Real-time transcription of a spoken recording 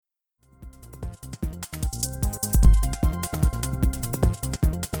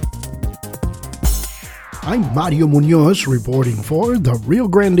I'm Mario Munoz reporting for the Rio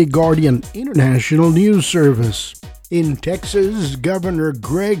Grande Guardian International News Service. In Texas, Governor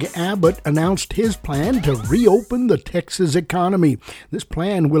Greg Abbott announced his plan to reopen the Texas economy. This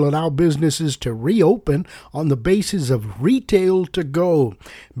plan will allow businesses to reopen on the basis of retail to go,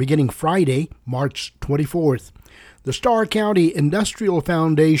 beginning Friday, March 24th. The Starr County Industrial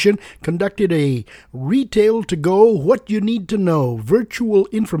Foundation conducted a Retail to Go What You Need to Know virtual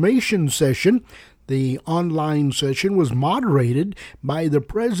information session. The online session was moderated by the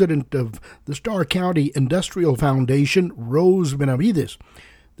president of the Starr County Industrial Foundation, Rose Benavides.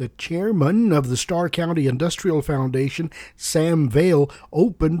 The chairman of the Starr County Industrial Foundation, Sam Vale,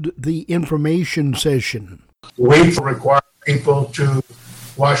 opened the information session. We require people to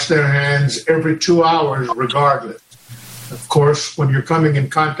wash their hands every 2 hours regardless. Of course, when you're coming in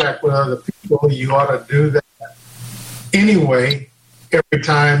contact with other people, you ought to do that anyway every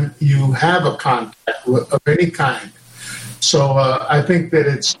time you have a contact of any kind. So I think that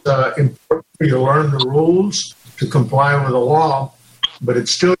it's important for you to learn the rules, to comply with the law, but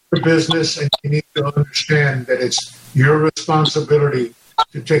it's still your business, and you need to understand that it's your responsibility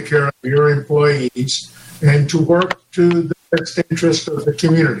to take care of your employees and to work to the best interest of the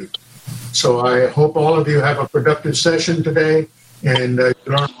community. So I hope all of you have a productive session today, and this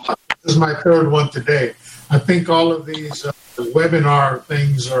is my third one today. I think all of these webinar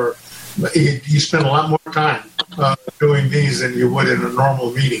things you spend a lot more time doing these than you would in a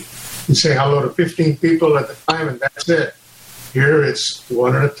normal meeting. You say hello to 15 people at the time, and that's it. Here it's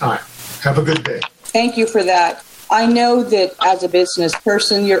one at a time. Have a good day. Thank you for that. I know that as a business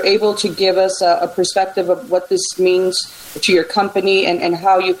person, you're able to give us a perspective of what this means to your company and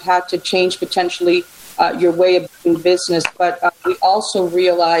how you've had to change potentially your way of doing business. But we also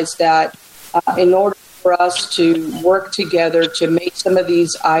realize that in order for us to work together to make some of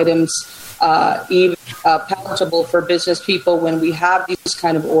these items even palatable for business people when we have these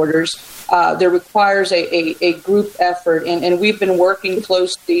kind of orders, there requires a group effort. And we've been working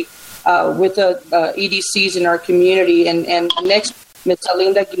closely with the EDCs in our community. And next, Ms.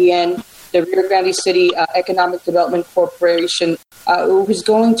 Alinda Guillen, the Rio Grande City Economic Development Corporation, who's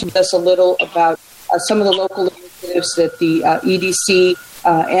going to tell us a little about some of the local initiatives that the EDC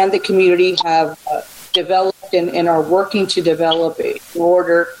and the community have developed and are working to develop in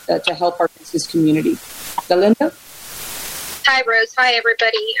order to help our business community. Alinda? Hi, Rose. Hi,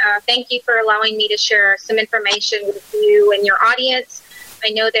 everybody. Thank you for allowing me to share some information with you and your audience.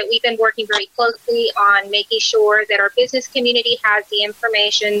 I know that we've been working very closely on making sure that our business community has the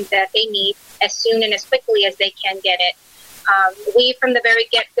information that they need as soon and as quickly as they can get it. We, from the very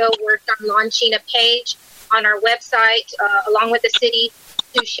get-go, worked on launching a page on our website along with the city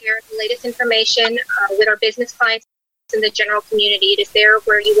to share the latest information with our business clients and the general community. It is there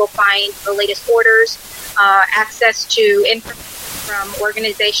where you will find the latest orders, access to information from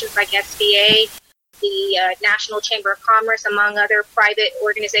organizations like SBA, the National Chamber of Commerce, among other private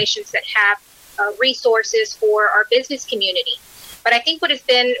organizations that have resources for our business community. But I think what has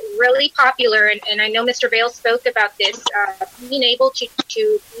been really popular, and I know Mr. Vale spoke about this, being able to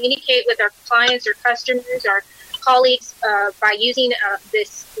communicate with our clients or customers, our colleagues, by using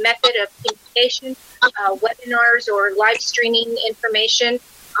this method of communication, webinars or live streaming information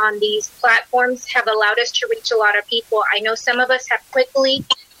on these platforms have allowed us to reach a lot of people. I know some of us have quickly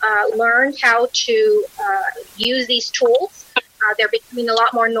learned how to use these tools. They're becoming a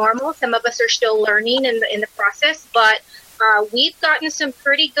lot more normal. Some of us are still learning in the process, but we've gotten some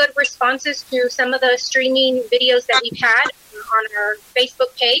pretty good responses to some of the streaming videos that we've had on our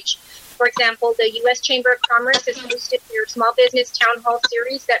Facebook page. For example, the U.S. Chamber of Commerce has hosted their Small Business Town Hall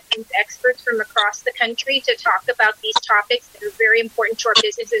series that brings experts from across the country to talk about these topics that are very important to our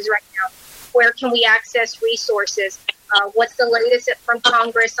businesses right now. Where can we access resources? What's the latest from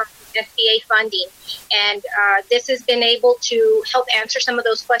Congress on SBA funding? And this has been able to help answer some of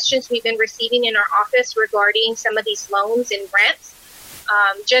those questions we've been receiving in our office regarding some of these loans and grants.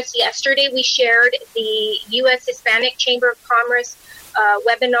 Just yesterday, we shared the U.S. Hispanic Chamber of Commerce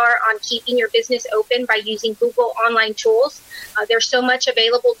webinar on keeping your business open by using Google online tools. There's so much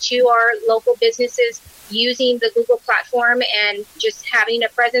available to our local businesses using the Google platform, and just having a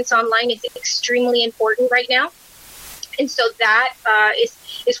presence online is extremely important right now. And so that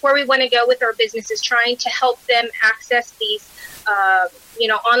is where we want to go with our businesses, trying to help them access these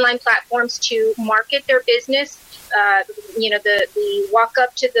online platforms to market their business. The walk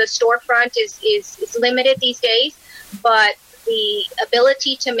up to the storefront is limited these days, but the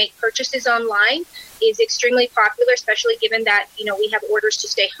ability to make purchases online is extremely popular, especially given that, we have orders to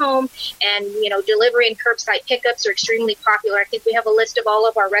stay home, and, delivery and curbside pickups are extremely popular. I think we have a list of all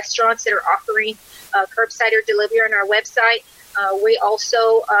of our restaurants that are offering curbside or delivery on our website. We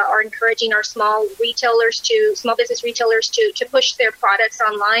also are encouraging our small business retailers to push their products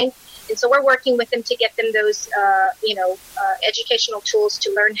online. And so we're working with them to get them those, educational tools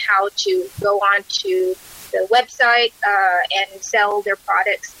to learn how to go on to the website and sell their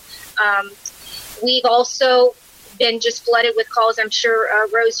products. We've also been just flooded with calls. I'm sure,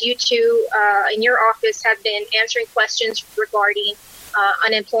 Rose, you too, in your office have been answering questions regarding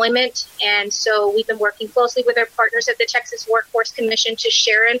unemployment. And so we've been working closely with our partners at the Texas Workforce Commission to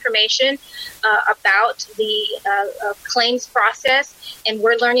share information about the claims process. And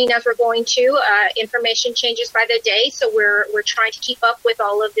we're learning as we're going to. Information changes by the day. So we're trying to keep up with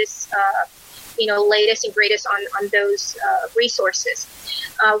all of this, latest and greatest on those resources.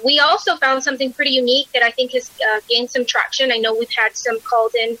 We also found something pretty unique that I think has gained some traction. I know we've had some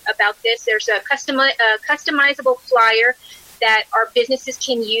calls in about this. There's a customizable flyer that our businesses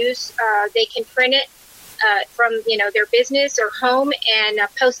can use. They can print it from their business or home and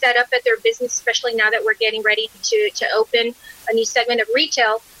post that up at their business, especially now that we're getting ready to open a new segment of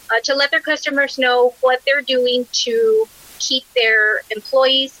retail, to let their customers know what they're doing to keep their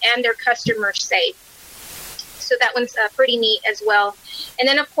employees and their customers safe. So that one's pretty neat as well. And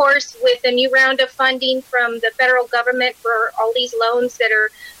then, of course, with the new round of funding from the federal government for all these loans that are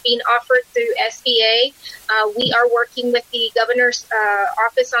being offered through SBA, we are working with the governor's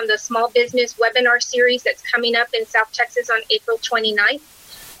office on the small business webinar series that's coming up in South Texas on April 29th.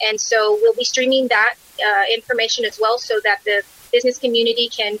 And so we'll be streaming that information as well, so that the business community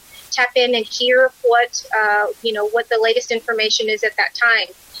can tap in and hear what the latest information is at that time.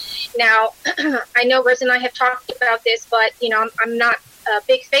 Now, I know Rose and I have talked about this, but, I'm not a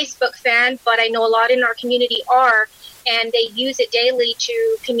big Facebook fan, but I know a lot in our community are, and they use it daily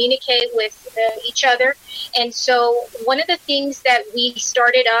to communicate with each other. And so one of the things that we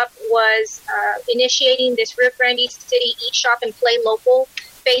started up was initiating this Rio Grande City Eat, Shop, and Play Local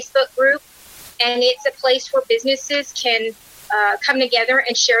Facebook group. And it's a place where businesses can come together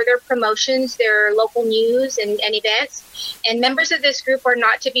and share their promotions, their local news and events. And members of this group are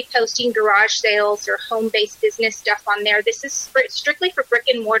not to be posting garage sales or home-based business stuff on there. This is strictly for brick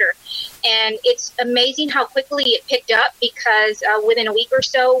and mortar. And it's amazing how quickly it picked up, because within a week or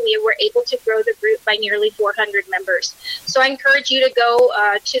so, we were able to grow the group by nearly 400 members. So I encourage you to go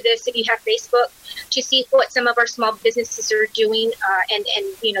to this if you have Facebook, to see what some of our small businesses are doing and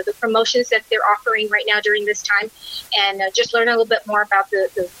the promotions that they're offering right now during this time, and just learn a little bit more about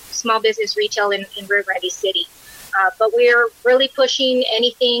the small business retail in Rio Grande City. But we're really pushing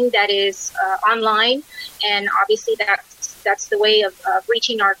anything that is online, and obviously that's the way of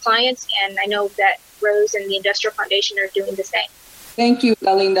reaching our clients. And I know that Rose and the Industrial Foundation are doing the same. Thank you,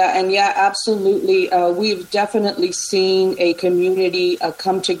 Belinda. And yeah, absolutely. We've definitely seen a community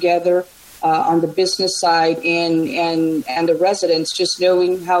come together on the business side and the residents, just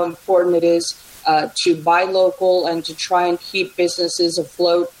knowing how important it is to buy local and to try and keep businesses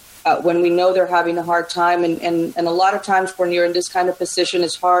afloat when we know they're having a hard time. And a lot of times when you're in this kind of position,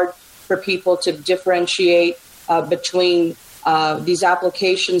 it's hard for people to differentiate between these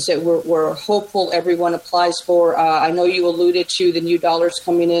applications that we're hopeful everyone applies for. I know you alluded to the new dollars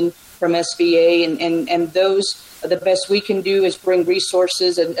coming in from SBA, and those, the best we can do is bring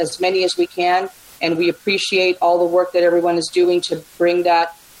resources, and as many as we can. And we appreciate all the work that everyone is doing to bring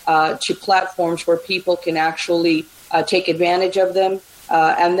that to platforms where people can actually take advantage of them.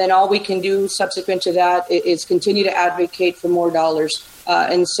 And then all we can do subsequent to that is continue to advocate for more dollars.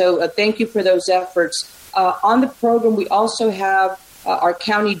 And so thank you for those efforts. On the program, we also have our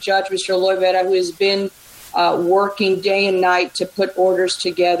county judge, Mr. Eloy Vera, who has been working day and night to put orders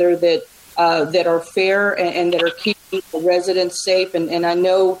together that are fair and that are keeping the residents safe. And I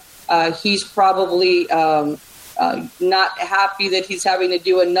know he's probably not happy that he's having to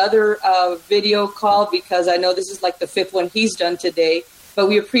do another video call, because I know this is like the fifth one he's done today. But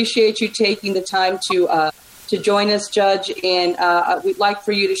we appreciate you taking the time to join us, Judge, and we'd like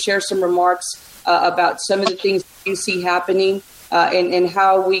for you to share some remarks about some of the things you see happening and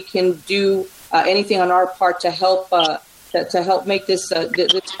how we can do anything on our part to help make this time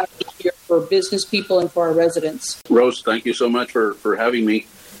easier for business people and for our residents. Rose, thank you so much for having me,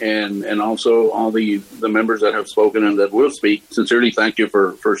 and also all the members that have spoken and that will speak. Sincerely, thank you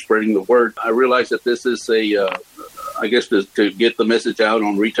for spreading the word. I realize that this is I guess to get the message out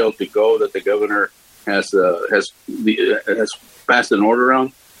on Retail to Go that the governor has passed an order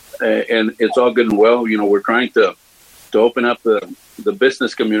on, and it's all good and well. We're trying to open up the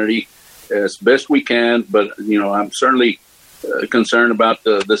business community as best we can. But, I'm certainly concerned about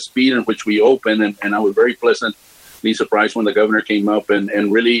the speed in which we open. And I was very pleasantly surprised when the governor came up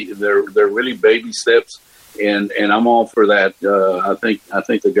and really, they're really baby steps. And I'm all for that. I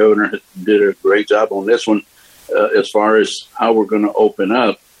think the governor did a great job on this one as far as how we're going to open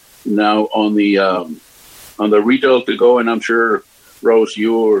up. Now on the retail to go, and I'm sure Rose,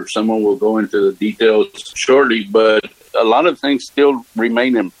 you or someone will go into the details shortly, but a lot of things still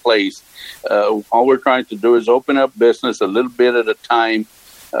remain in place. All we're trying to do is open up business a little bit at a time,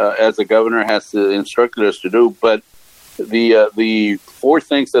 as the governor has instructed us to do. But the four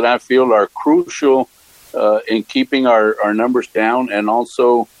things that I feel are crucial in keeping our numbers down and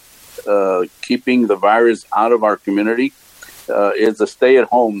also keeping the virus out of our community is the stay at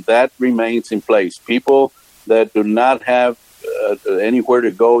home. That remains in place. People that do not have anywhere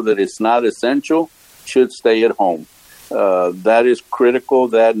to go that is not essential should stay at home. That is critical.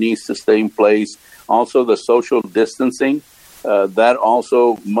 That needs to stay in place. Also, the social distancing, that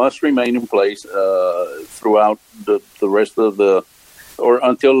also must remain in place throughout the rest of or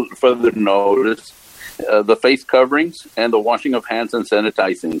until further notice. The face coverings and the washing of hands and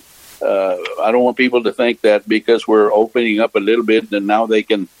sanitizing. I don't want people to think that because we're opening up a little bit, then now they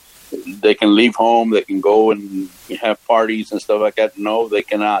can leave home, they can go and have parties and stuff like that. No, they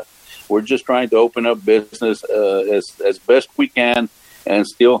cannot. We're just trying to open up business as best we can and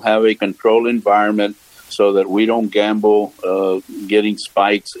still have a controlled environment so that we don't gamble getting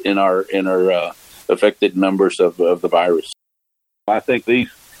spikes in our affected numbers of the virus. I think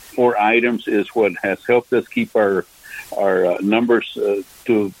these four items is what has helped us keep our numbers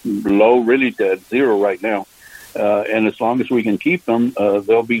to low, really to zero right now. And as long as we can keep them,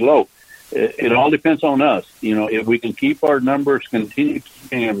 they'll be low. It all depends on us. If we can keep our numbers, continue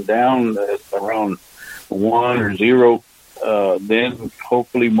keeping them down around 1 or 0, then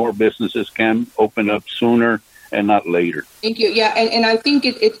hopefully more businesses can open up sooner and not later. Thank you. Yeah, and I think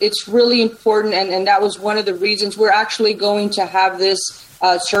it's really important, and that was one of the reasons we're actually going to have this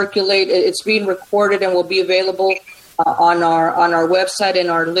circulate. It's being recorded and will be available on our website and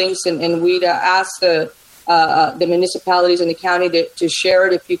our links, and we'd ask the municipalities and the county to share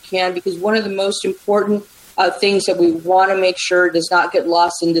it if you can, because one of the most important things that we want to make sure does not get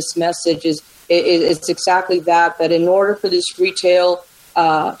lost in this message is exactly that in order for this retail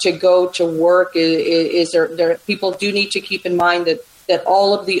to go to work, there people do need to keep in mind that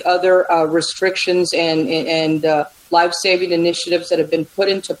all of the other restrictions and life-saving initiatives that have been put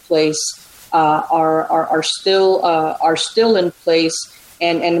into place are still in place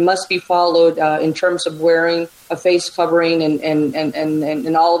and must be followed in terms of wearing a face covering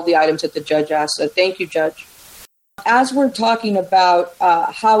and all of the items that the judge asked. So thank you, Judge. As we're talking about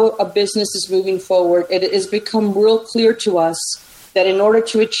how a business is moving forward, it has become real clear to us that in order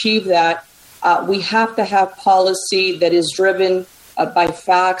to achieve that, we have to have policy that is driven by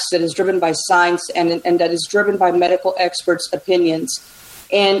facts, that is driven by science, and that is driven by medical experts' opinions.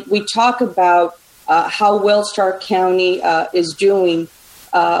 And we talk about how well Stark County is doing,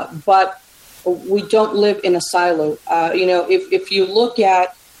 but we don't live in a silo. If you look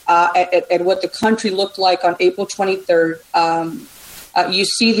at what the country looked like on April 23rd, you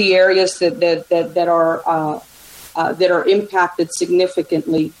see the areas that are impacted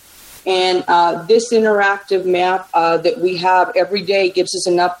significantly. And this interactive map that we have every day gives us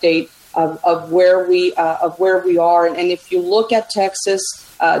an update of where we are. And if you look at Texas,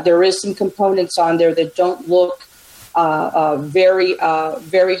 there is some components on there that don't look very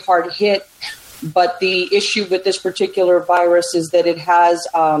hard hit. But the issue with this particular virus is that it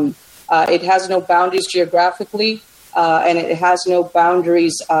has no boundaries geographically, and it has no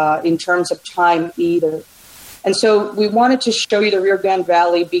boundaries in terms of time either. And so we wanted to show you the Rio Grande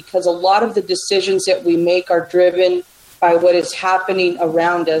Valley because a lot of the decisions that we make are driven by what is happening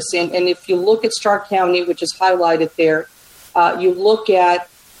around us. And if you look at Stark County, which is highlighted there, you look at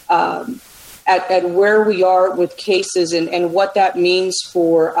where we are with cases and what that means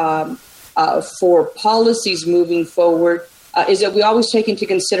for policies moving forward, is that we always take into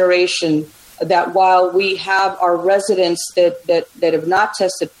consideration that while we have our residents that have not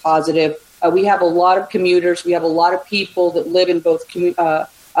tested positive, we have a lot of commuters. We have a lot of people that live in both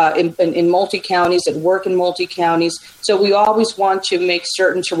in multi-counties, that work in multi-counties. So we always want to make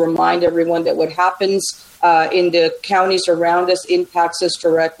certain to remind everyone that what happens in the counties around us impacts us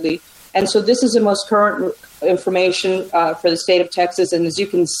directly. And so this is the most current information for the state of Texas. And as you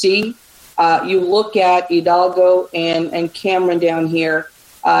can see, you look at Hidalgo and Cameron down here,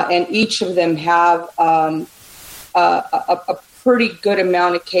 and each of them have a pretty good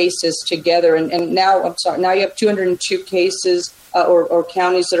amount of cases together. And now you have 202 cases or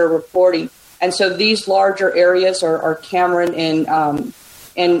counties that are reporting. And so these larger areas are Cameron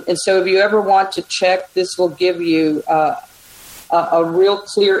and so if you ever want to check, this will give you a real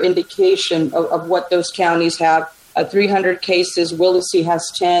clear indication of what those counties have. 300 cases, Willacy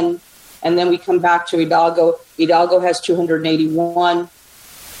has 10, and then we come back to Hidalgo. Hidalgo has 281.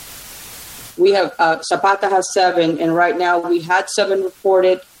 We have Zapata has 7, and right now we had 7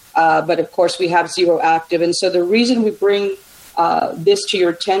 reported, but of course we have 0 active. And so the reason we bring this to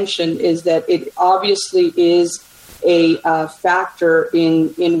your attention is that it obviously is a factor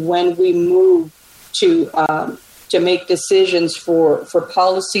in when we move to make decisions for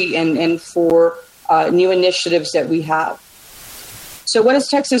policy and for new initiatives that we have. So what does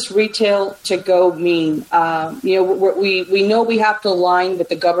Texas Retail to Go mean? We know we have to align with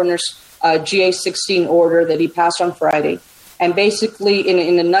the governor's GA16 order that he passed on Friday. And basically,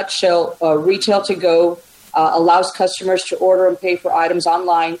 in a nutshell, Retail to Go allows customers to order and pay for items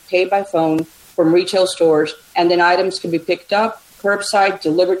online, pay by phone from retail stores, and then items can be picked up, curbside,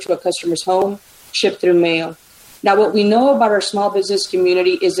 delivered to a customer's home, shipped through mail. Now, what we know about our small business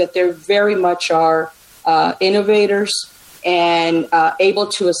community is that they very much are innovators and able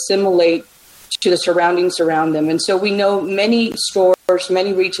to assimilate to the surroundings around them. And so we know many stores,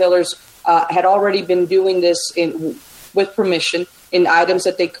 many retailers had already been doing this with permission in items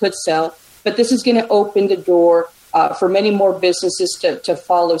that they could sell. But this is going to open the door for many more businesses to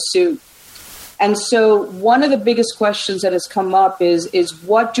follow suit. And so one of the biggest questions that has come up is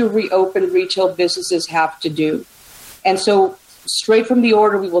what do reopened retail businesses have to do? And so straight from the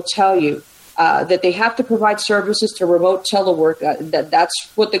order, we will tell you that they have to provide services to remote telework.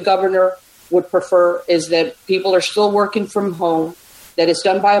 That's what the governor would prefer, is that people are still working from home, that it's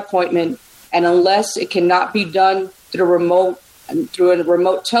done by appointment. And unless it cannot be done through a remote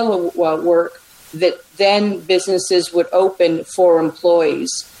telework, that then businesses would open for employees.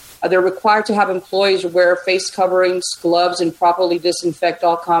 They're required to have employees wear face coverings, gloves, and properly disinfect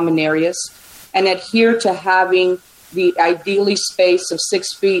all common areas, and adhere to having the ideally space of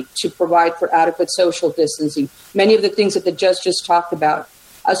 6 feet to provide for adequate social distancing. Many of the things that the judge just talked about.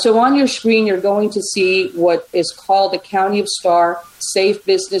 So on your screen, you're going to see what is called the County of Star Safe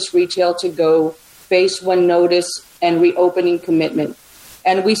Business Retail to Go Phase 1 Notice and Reopening Commitment.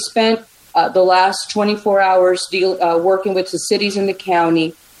 And we spent the last 24 hours working with the cities in the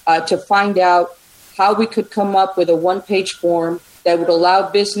county to find out how we could come up with a one-page form that would allow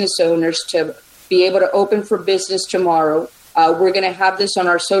business owners to be able to open for business tomorrow. We're going to have this on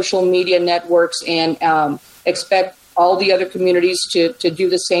our social media networks and expect all the other communities to do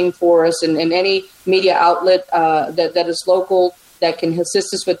the same for us. And any media outlet that is local that can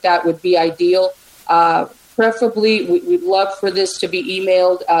assist us with that would be ideal. Preferably, we'd love for this to be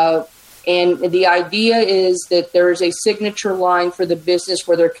emailed. And the idea is that there is a signature line for the business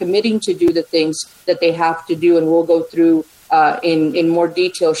where they're committing to do the things that they have to do. And we'll go through in more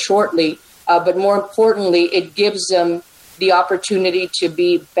detail shortly. But more importantly, it gives them the opportunity to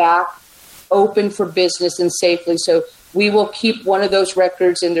be back open for business and safely. So we will keep one of those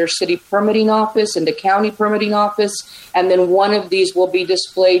records in their city permitting office and the county permitting office. And then one of these will be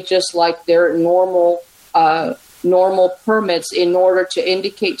displayed just like their normal permits in order to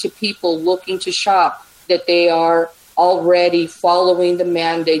indicate to people looking to shop that they are already following the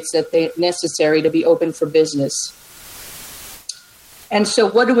mandates that they necessary to be open for business. And so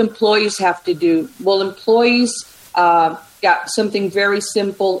what do employees have to do? Well, employees got something very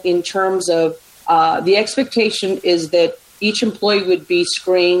simple in terms of the expectation is that each employee would be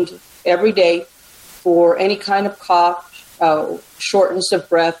screened every day for any kind of cough, shortness of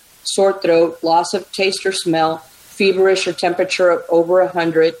breath, sore throat, loss of taste or smell, feverish or temperature of over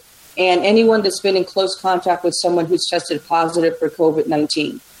 100, and anyone that's been in close contact with someone who's tested positive for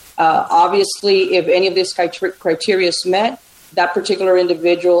COVID-19. Obviously, if any of this criteria is met, that particular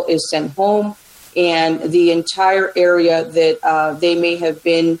individual is sent home, and the entire area that they may have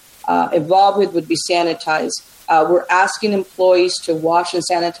been involved with would be sanitized. We're asking employees to wash and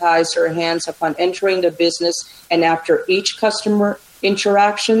sanitize their hands upon entering the business and after each customer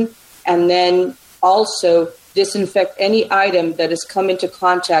interaction, and then also disinfect any item that has come into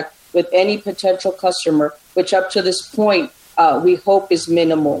contact with any potential customer, which up to this point we hope is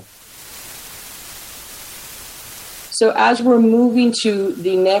minimal. So as we're moving to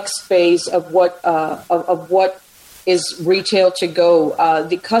the next phase of what is retail to go,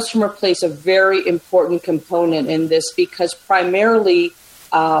 the customer plays a very important component in this, because primarily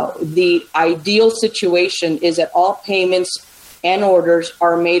the ideal situation is that all payments and orders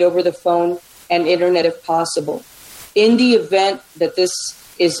are made over the phone and internet if possible. In the event that this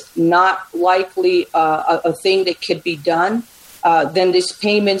is not likely a thing that could be done, then these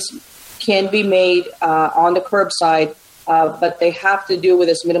payments can be made on the curbside, but they have to do with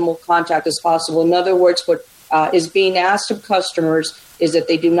as minimal contact as possible. In other words, what is being asked of customers is that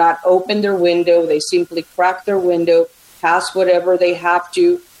they do not open their window. They simply crack their window, pass whatever they have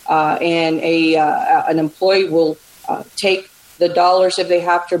to, and an employee will take the dollars if they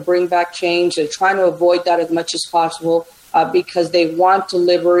have to, bring back change. They're trying to avoid that as much as possible because they want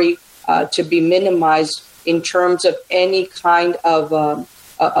delivery to be minimized in terms of any kind of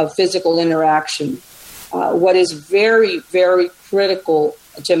physical interaction. What is very, very critical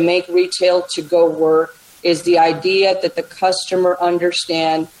to make retail to go work is the idea that the customer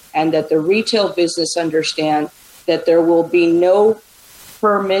understand and that the retail business understand that there will be no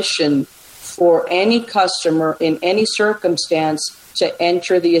permission for any customer in any circumstance to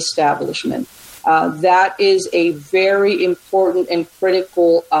enter the establishment. That is a very important and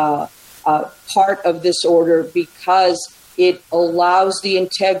critical part of this order because it allows the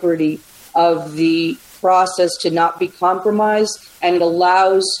integrity of the process to not be compromised, and it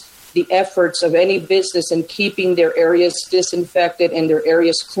allows the efforts of any business in keeping their areas disinfected and their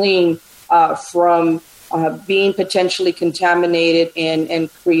areas clean from being potentially contaminated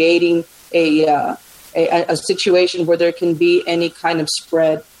and creating a situation where there can be any kind of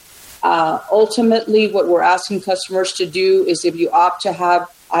spread. Ultimately, what we're asking customers to do is, if you opt to have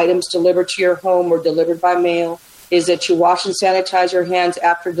items delivered to your home or delivered by mail, is that you wash and sanitize your hands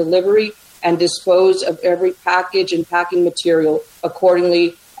after delivery and dispose of every package and packing material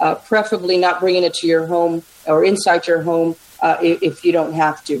accordingly, preferably not bringing it to your home or inside your home if you don't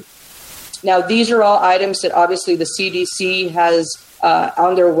have to. Now, these are all items that obviously the CDC has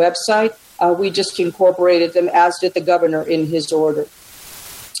on their website. We just incorporated them, as did the governor in his order.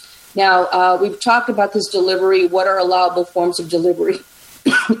 Now, we've talked about this delivery. What are allowable forms of delivery?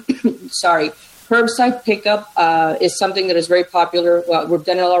 Sorry. Curbside pickup is something that is very popular. We've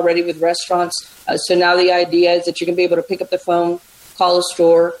done it already with restaurants. So now the idea is that you can be able to pick up the phone, call a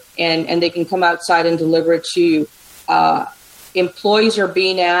store, and they can come outside and deliver it to you. Employees are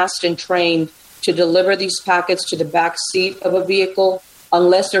being asked and trained to deliver these packets to the back seat of a vehicle.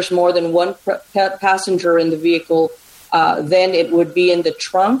 Unless there's more than one passenger in the vehicle, then it would be in the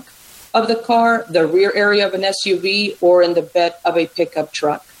trunk of the car, the rear area of an SUV, or in the bed of a pickup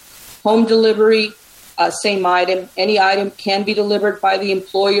truck. Home delivery, same item. Any item can be delivered by the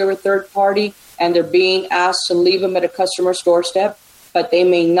employee or a third party, and they're being asked to leave them at a customer's doorstep, but they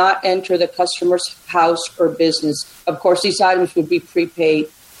may not enter the customer's house or business. Of course, these items would be prepaid.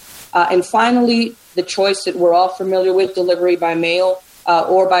 And finally, the choice that we're all familiar with, delivery by mail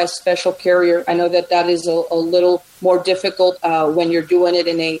or by a special carrier. I know that is a little more difficult when you're doing it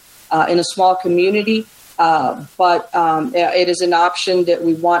in a small community. But it is an option that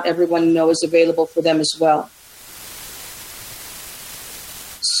we want everyone to know is available for them as well.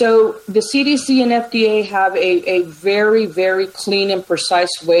 So the CDC and FDA have a very, very clean and precise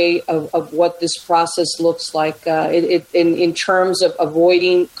way of what this process looks like in terms of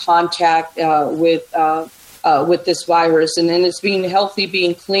avoiding contact with this virus. And then it's being healthy,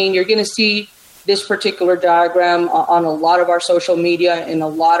 being clean. You're going to see this particular diagram on a lot of our social media and a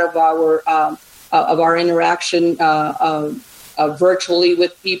lot of our interaction virtually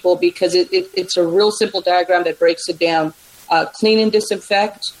with people, because it's a real simple diagram that breaks it down. Clean and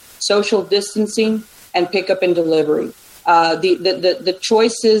disinfect, social distancing, and pickup and delivery. The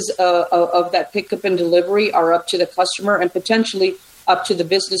choices of that pickup and delivery are up to the customer and potentially up to the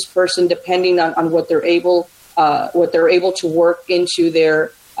business person, depending on what they're able to work into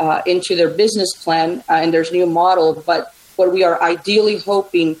their business plan and their new model. But what we are ideally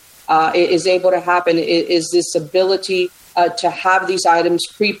hoping is able to happen is this ability to have these items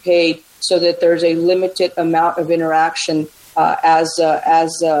prepaid so that there's a limited amount of interaction as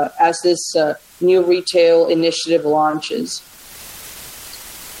this new retail initiative launches.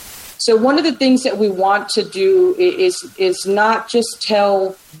 So one of the things that we want to do is not just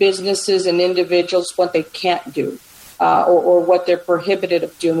tell businesses and individuals what they can't do or what they're prohibited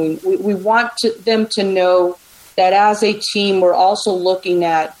of doing. We want them to know that as a team, we're also looking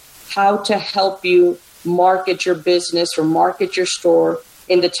at how to help you market your business or market your store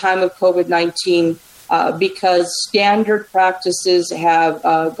in the time of COVID-19, because standard practices have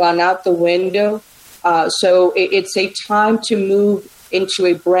gone out the window. So it's a time to move into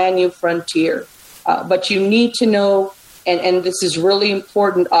a brand new frontier. But you need to know, and this is really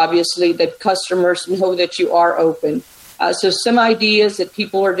important, obviously, that customers know that you are open. So some ideas that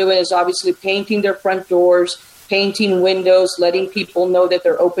people are doing is obviously painting their front doors, painting windows, letting people know that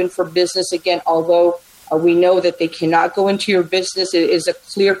they're open for business again, although we know that they cannot go into your business. It is a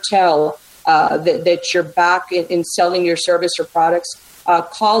clear tell that you're back in selling your service or products.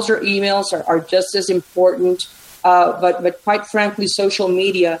 Calls or emails are just as important, but quite frankly, social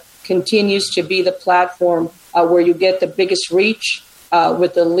media continues to be the platform where you get the biggest reach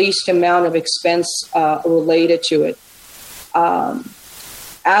with the least amount of expense related to it.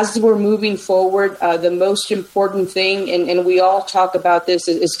 As we're moving forward, the most important thing, and we all talk about this,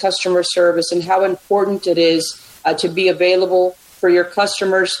 is customer service and how important it is to be available for your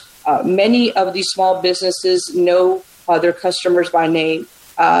customers. Many of these small businesses know their customers by name.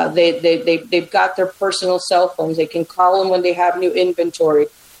 They've got their personal cell phones. They can call them when they have new inventory.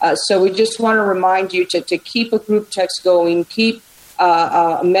 So we just want to remind you to keep a group text going, keep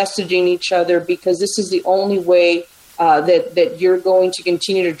messaging each other, because this is the only way that you're going to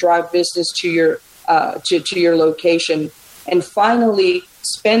continue to drive business to your location. And finally,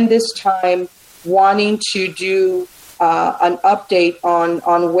 spend this time wanting to do an update on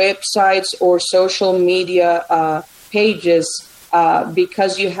websites or social media pages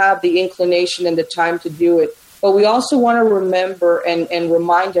because you have the inclination and the time to do it. But we also want to remember and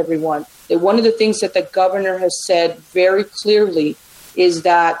remind everyone that one of the things that the governor has said very clearly is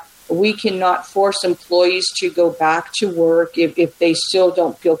that we cannot force employees to go back to work if they still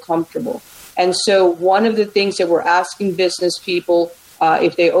don't feel comfortable. And so one of the things that we're asking business people,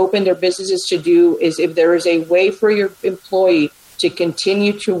 if they open their businesses, to do is, if there is a way for your employee to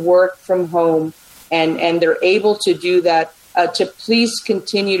continue to work from home and they're able to do that, to please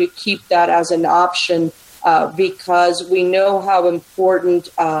continue to keep that as an option, because we know how important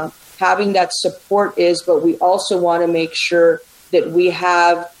having that support is, but we also want to make sure that we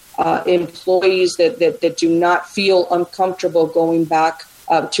have employees that do not feel uncomfortable going back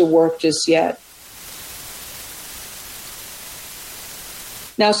to work just yet.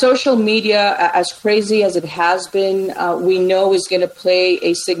 Now, social media, as crazy as it has been, we know is going to play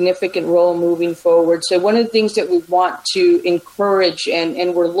a significant role moving forward. So one of the things that we want to encourage,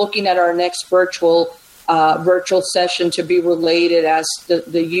 and we're looking at our next virtual session to be related as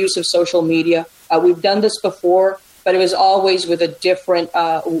the use of social media. We've done this before, but it was always with a different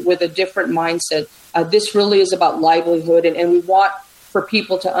mindset. This really is about livelihood, and we want for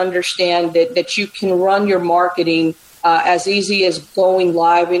people to understand that you can run your marketing as easy as going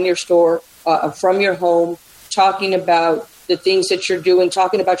live in your store from your home, talking about the things that you're doing,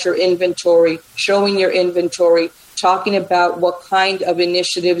 talking about your inventory, showing your inventory, talking about what kind of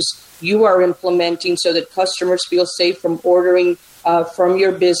initiatives you are implementing so that customers feel safe from ordering from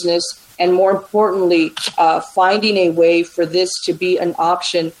your business. And more importantly, finding a way for this to be an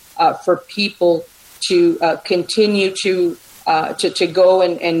option for people to continue to go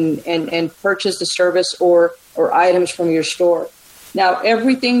and purchase the service or items from your store. Now,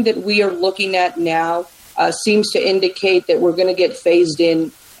 everything that we are looking at now seems to indicate that we're going to get phased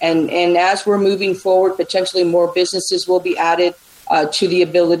in. And as we're moving forward, potentially more businesses will be added to the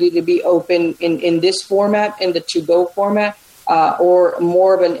ability to be open in this format, in the to-go format, or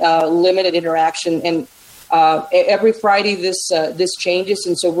more of a limited interaction. And every Friday this changes,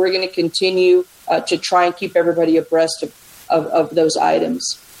 and so we're going to continue to try and keep everybody abreast of those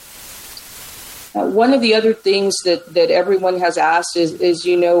items. One of the other things that everyone has asked is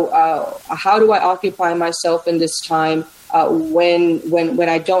how do I occupy myself in this time when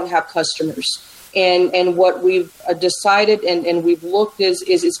I don't have customers? And what we've decided and we've looked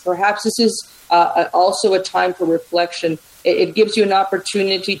is perhaps this is also a time for reflection. It gives you an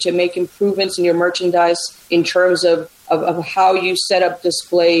opportunity to make improvements in your merchandise in terms of how you set up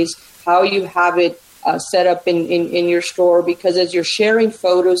displays, how you have it set up in your store, because as you're sharing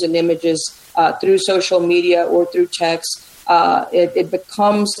photos and images through social media or through text, it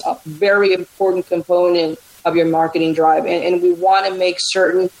becomes a very important component of your marketing drive. And we want to make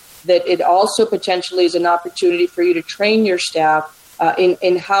certain that it also potentially is an opportunity for you to train your staff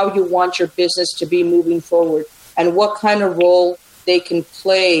in how you want your business to be moving forward and what kind of role they can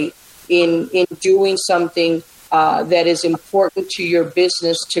play in doing something that is important to your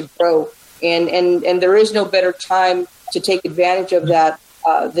business to grow. And there is no better time to take advantage of that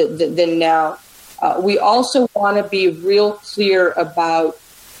than now. We also want to be real clear about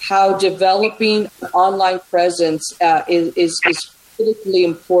how developing an online presence is critically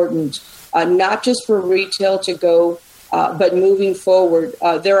important, not just for retail to go, but moving forward.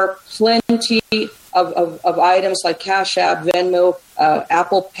 There are plenty of items like Cash App, Venmo,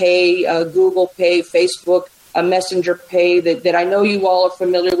 Apple Pay, Google Pay, Facebook, Messenger Pay that I know you all are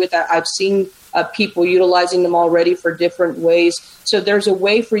familiar with. I've seen people utilizing them already for different ways. So there's a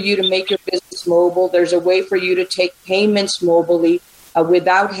way for you to make your business mobile. There's a way for you to take payments mobily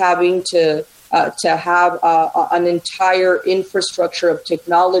without having to to have an entire infrastructure of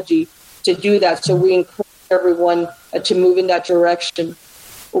technology to do that. So we encourage everyone to move in that direction.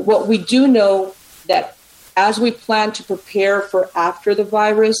 What we do know that as we plan to prepare for after the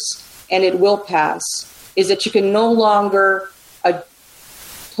virus, and it will pass, is that you can no longer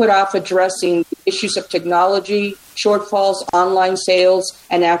put off addressing issues of technology, shortfalls, online sales,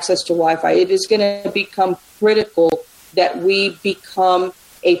 and access to Wi-Fi. It is going to become critical that we become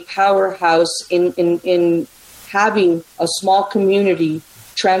a powerhouse in having a small community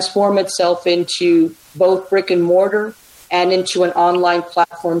transform itself into both brick and mortar and into an online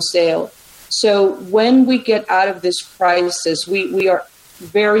platform sale. So when we get out of this crisis, we are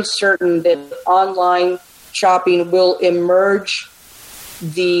very certain that online shopping will emerge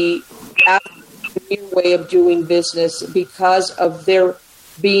the new way of doing business because of there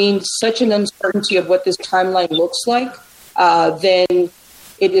being such an uncertainty of what this timeline looks like. Then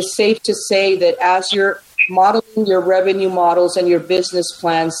it is safe to say that as you're modeling your revenue models and your business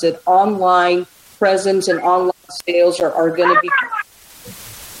plans, that online presence and online sales are going to be.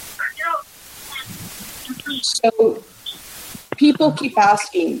 So people keep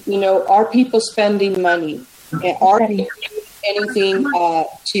asking, are people spending money? And are they doing anything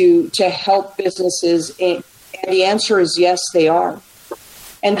to help businesses? And the answer is yes, they are.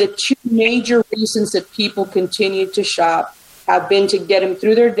 And the two major reasons that people continue to shop have been to get them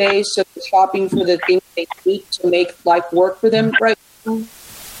through their days, so they're shopping for the things they need to make life work for them right now,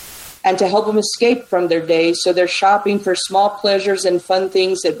 and to help them escape from their days, so they're shopping for small pleasures and fun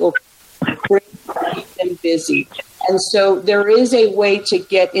things that will keep them busy. And so there is a way to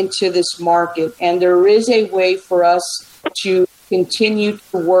get into this market, and there is a way for us to continue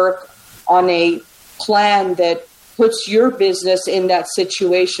to work on a plan that puts your business in that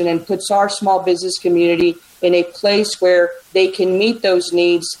situation and puts our small business community in a place where they can meet those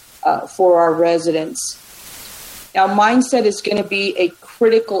needs for our residents. Now, mindset is going to be a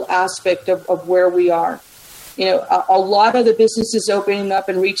critical aspect of where we are. A lot of the businesses opening up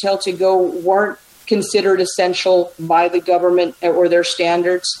in retail to go weren't considered essential by the government or their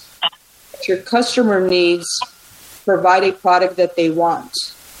standards. Your customer needs provide a product that they want.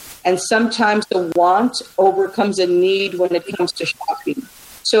 And sometimes the want overcomes a need when it comes to shopping.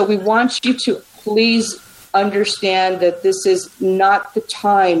 So we want you to please understand that this is not the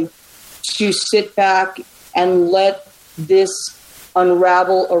time to sit back and let this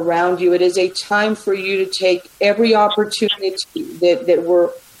unravel around you. It is a time for you to take every opportunity that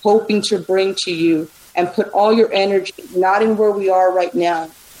we're hoping to bring to you and put all your energy, not in where we are right now,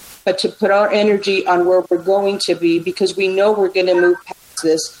 but to put our energy on where we're going to be, because we know we're going to move past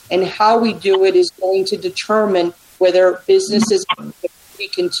this, and how we do it is going to determine whether businesses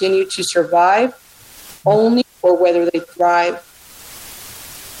continue to survive only or whether they thrive.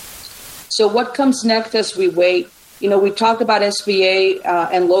 So what comes next as we wait? We talked about SBA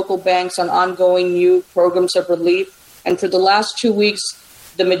and local banks on ongoing new programs of relief. And for the last 2 weeks,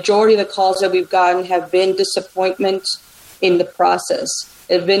 the majority of the calls that we've gotten have been disappointment in the process.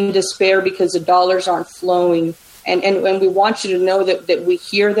 It's been despair because the dollars aren't flowing. And we want you to know that we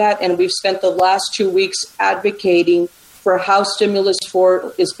hear that, and we've spent the last 2 weeks advocating for how Stimulus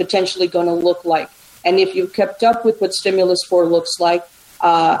 4 is potentially going to look like. And if you've kept up with what Stimulus 4 looks like,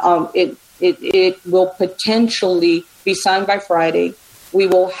 it will potentially be signed by Friday. We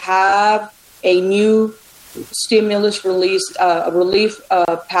will have a new stimulus relief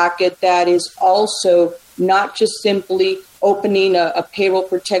packet that is also not just simply opening a payroll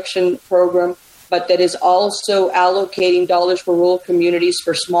protection program, but that is also allocating dollars for rural communities,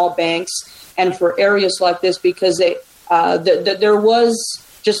 for small banks, and for areas like this, because there was,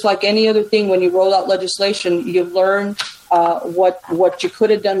 just like any other thing, when you roll out legislation, you learn what you could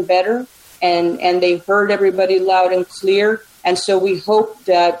have done better, and they heard everybody loud and clear. And so we hope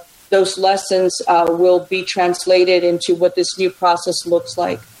that those lessons will be translated into what this new process looks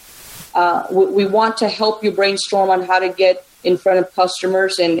like. We want to help you brainstorm on how to get in front of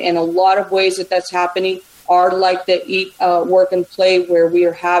customers, and a lot of ways that's happening are like the Eat, Work, and Play, where we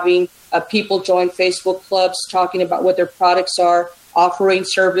are having people join Facebook clubs talking about what their products are, offering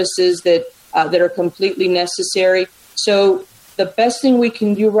services that are completely necessary. So the best thing we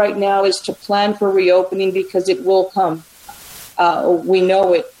can do right now is to plan for reopening, because it will come. We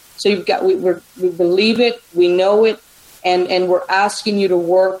know it. So we believe it, we know it, and we're asking you to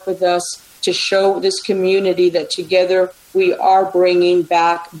work with us to show this community that together we are bringing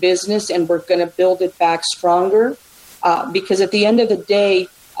back business, and we're going to build it back stronger. Because at the end of the day,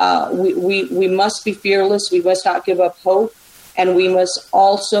 we must be fearless. We must not give up hope. And we must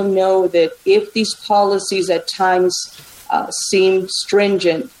also know that if these policies at times seem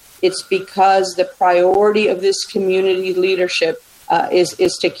stringent, It's because the priority of this community leadership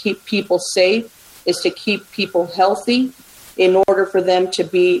is to keep people safe, is to keep people healthy in order for them to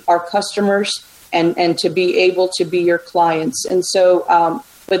be our customers and to be able to be your clients. And so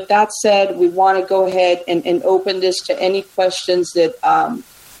with that said, we want to go ahead and open this to any questions that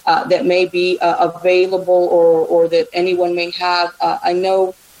that may be available or that anyone may have. I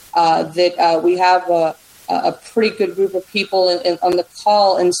know that we have a pretty good group of people on the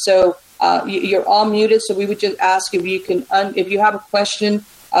call, and so you're all muted. So we would just ask if you can, if you have a question,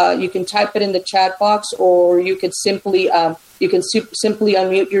 you can type it in the chat box, or you could simply simply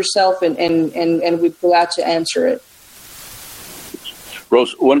unmute yourself, and we'd be glad to answer it.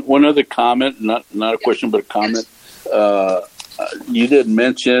 Rose, one other comment, not a question, but a comment. You didn't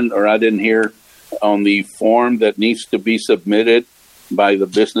mention, or I didn't hear, on the form that needs to be submitted by the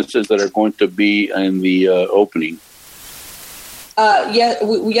businesses that are going to be in the opening.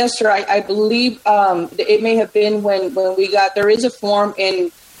 Yes, sir. I believe it may have been when we got. There is a form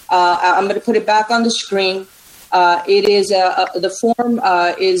in. I'm going to put it back on the screen. It is the form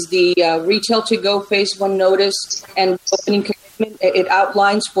is the retail to go phase 1 notice and opening commitment. It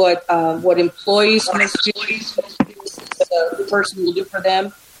outlines what employees must do, the person will do for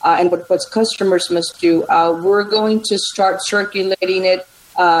them, and what customers must do. We're going to start circulating it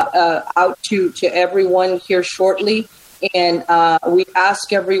out to everyone here shortly, and we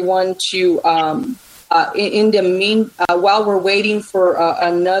ask everyone to in the mean while we're waiting for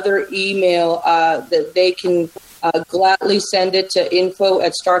another email that they can gladly send it to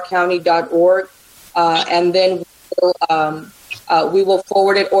info@starcounty.org, and then we will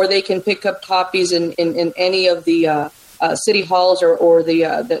forward it, or they can pick up copies in any of the city halls or the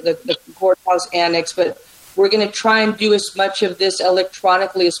courthouse annex. But we're going to try and do as much of this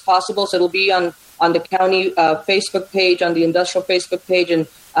electronically as possible. So it'll be on the county Facebook page, on the industrial Facebook page, and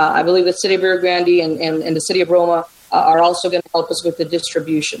I believe the city of Rio Grande and the city of Roma are also going to help us with the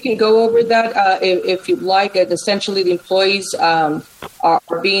distribution. You can go over that if you'd like. Essentially, the employees are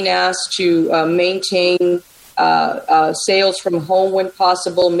being asked to maintain sales from home when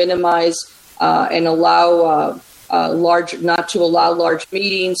possible, minimize and allow not to allow large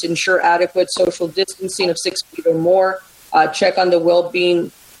meetings, ensure adequate social distancing of 6 feet or more, check on the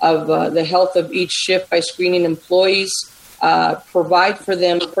well-being of the health of each shift by screening employees, provide for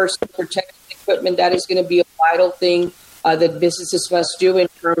them personal protective equipment. That is going to be a vital thing that businesses must do in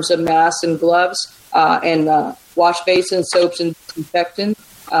terms of masks and gloves, and wash basins, soaps and disinfectant,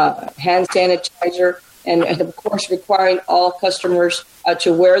 hand sanitizer, and of course requiring all customers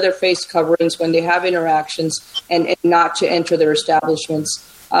to wear their face coverings when they have interactions and not to enter their establishments.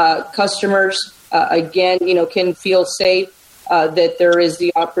 Customers, again, can feel safe that there is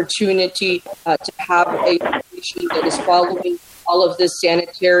the opportunity to have a location that is following all of this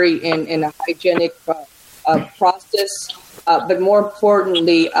sanitary and hygienic process, but more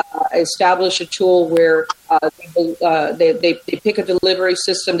importantly, establish a tool where they pick a delivery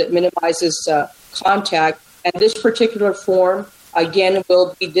system that minimizes contact. And this particular form, again,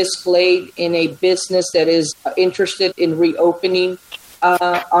 will be displayed in a business that is interested in reopening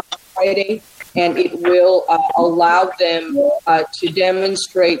on Friday, and it will allow them to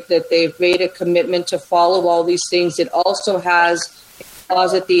demonstrate that they've made a commitment to follow all these things. It also has a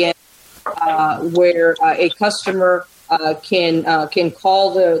clause at the end where a customer can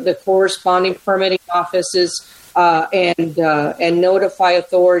call the corresponding permitting offices and notify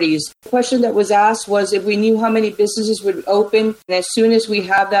authorities. The question that was asked was if we knew how many businesses would open, and as soon as we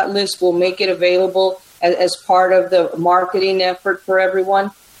have that list, we'll make it available as part of the marketing effort for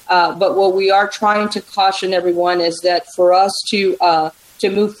everyone. But what we are trying to caution everyone is that for us to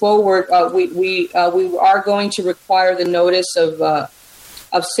move forward, we are going to require the notice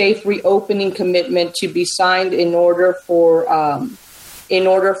of safe reopening commitment to be signed in order for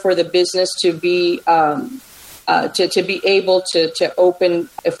the business to be able to open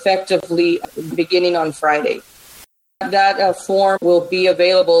effectively beginning on Friday. That form will be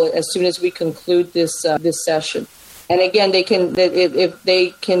available as soon as we conclude this session. And again, if they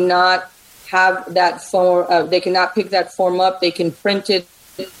cannot have that form, they cannot pick that form up. They can print it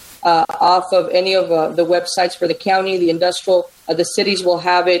off of any of the websites for the county, the industrial. The cities will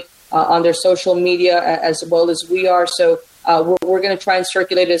have it on their social media as well as we are. So we're going to try and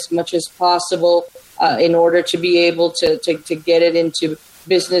circulate as much as possible in order to be able to get it into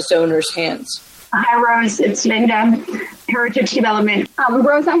business owners' hands. Hi, Rose. It's Linda, Heritage Development.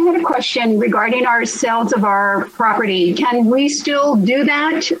 Rose, I had a question regarding our sales of our property. Can we still do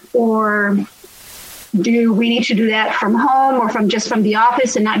that, or do we need to do that from home or from the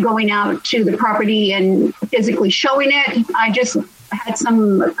office and not going out to the property and physically showing it? had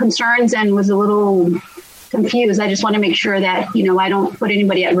some concerns and was a little confused. I just want to make sure that, I don't put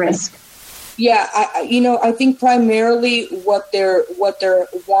anybody at risk. Yeah, I think primarily what they're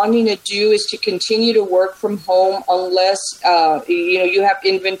wanting to do is to continue to work from home unless you have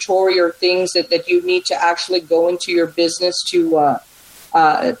inventory or things that you need to actually go into your business to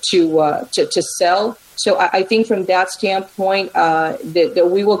sell. So I think from that standpoint that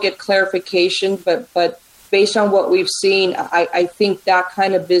we will get clarification, but based on what we've seen, I think that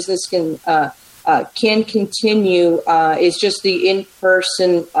kind of business can continue. It's just the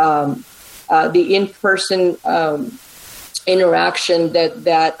in-person interaction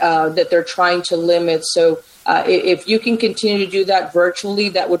that they're trying to limit. So if you can continue to do that virtually,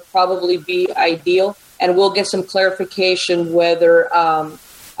 that would probably be ideal. And we'll get some clarification whether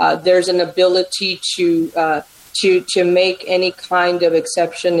there's an ability to make any kind of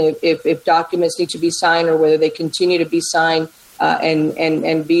exception if documents need to be signed, or whether they continue to be signed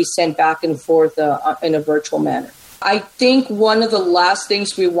and be sent back and forth in a virtual manner. I think one of the last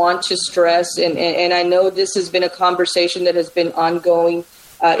things we want to stress, and I know this has been a conversation that has been ongoing,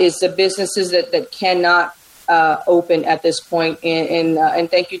 is the businesses that cannot open at this point.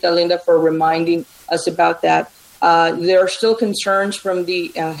 And thank you, Dalinda, for reminding us about that. There are still concerns from the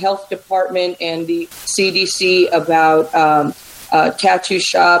health department and the CDC about tattoo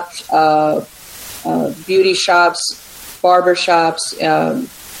shops, beauty shops, barber shops,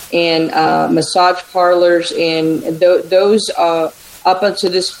 and massage parlors, and those up until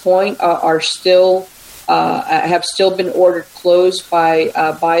this point are still have still been ordered closed by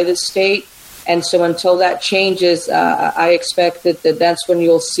the state. And so until that changes, I expect that's when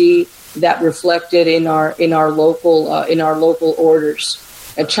you'll see that reflected in our local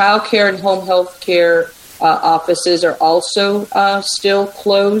orders. And child care and home health care offices are also still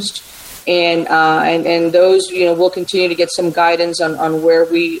closed. And those, we'll continue to get some guidance on where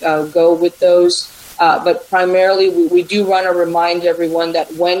we go with those. But primarily, we do want to remind everyone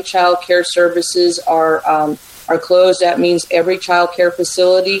that when child care services are closed, that means every child care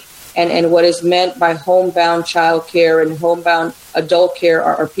facility. And what is meant by homebound child care and homebound adult care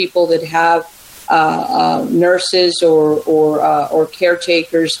are people that have nurses or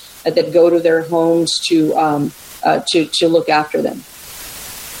caretakers that go to their homes to look after them.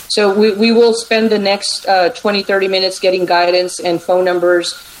 So we will spend the next 20, 30 minutes getting guidance and phone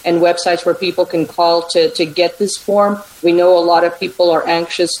numbers and websites where people can call to get this form. We know a lot of people are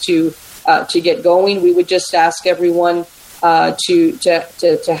anxious to get going. We would just ask everyone to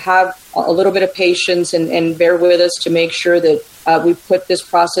have a little bit of patience and bear with us to make sure that we put this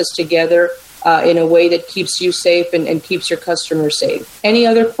process together in a way that keeps you safe and keeps your customers safe. Any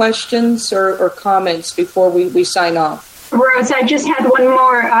other questions or comments before we sign off? Rose, I just had one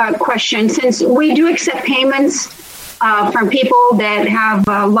more question. Since we do accept payments from people that have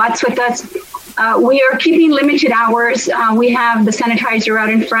lots with us, we are keeping limited hours. We have the sanitizer out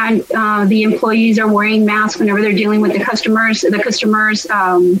in front. The employees are wearing masks whenever they're dealing with the customers. The customers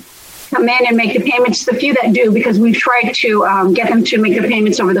come in and make the payments. The few that do, because we've tried to get them to make the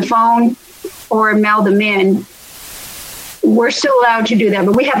payments over the phone or mail them in. We're still allowed to do that,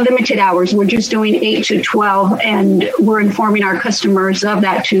 but we have limited hours. We're just doing 8 to 12, and we're informing our customers of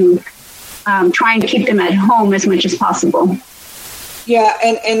that to try and keep them at home as much as possible. Yeah,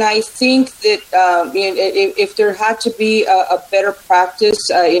 and I think that if there had to be a better practice,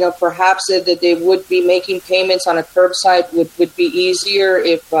 perhaps that they would be making payments on a curbside would be easier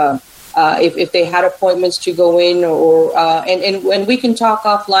if they had appointments to go in, or and we can talk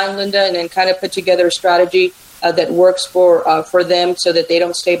offline, Linda, and then kind of put together a strategy that works for them, so that they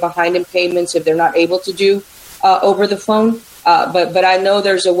don't stay behind in payments if they're not able to do over the phone. But I know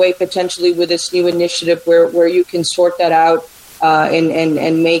there's a way potentially with this new initiative where you can sort that out.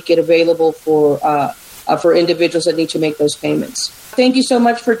 And make it available for individuals that need to make those payments. Thank you so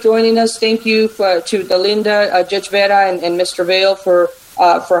much for joining us. Thank you to Dalinda, Judge Vera, and Mr. Vale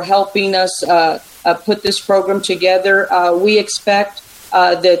for helping us put this program together. We expect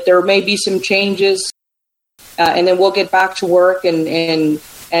that there may be some changes, and then we'll get back to work and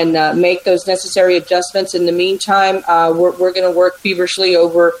make those necessary adjustments. In the meantime, we're going to work feverishly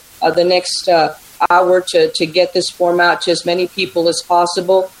over the next hour to get this form out to as many people as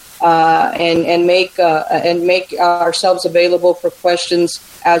possible, and make ourselves available for questions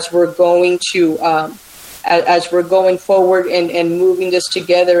as we're going forward and moving this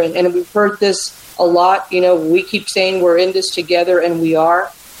together. And we've heard this a lot. We keep saying we're in this together, and we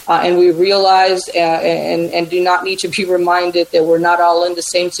are. And we realize and do not need to be reminded that we're not all in the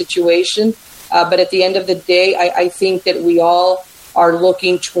same situation. But at the end of the day, I think that we all are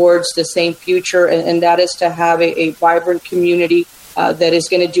looking towards the same future, and that is to have a vibrant community that is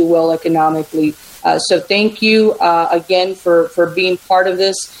going to do well economically. So thank you again for being part of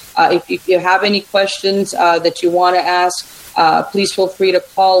this. If you have any questions that you want to ask, please feel free to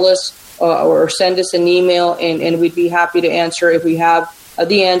call us or send us an email, and we'd be happy to answer if we have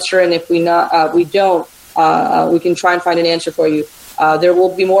the answer. And if we don't, we can try and find an answer for you. There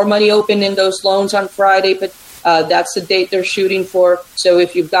will be more money open in those loans on Friday, but that's the date they're shooting for. So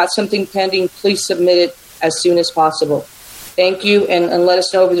if you've got something pending, please submit it as soon as possible. Thank you, and let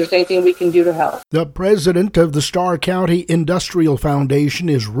us know if there's anything we can do to help. The president of the Starr County Industrial Foundation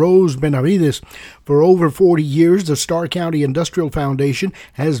is Rose Benavides. For over 40 years, the Starr County Industrial Foundation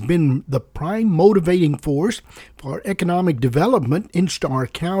has been the prime motivating force for economic development in Starr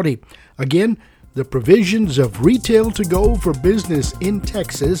County. Again, the provisions of Retail to Go for Business in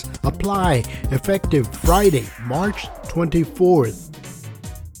Texas apply effective Friday, March 24th.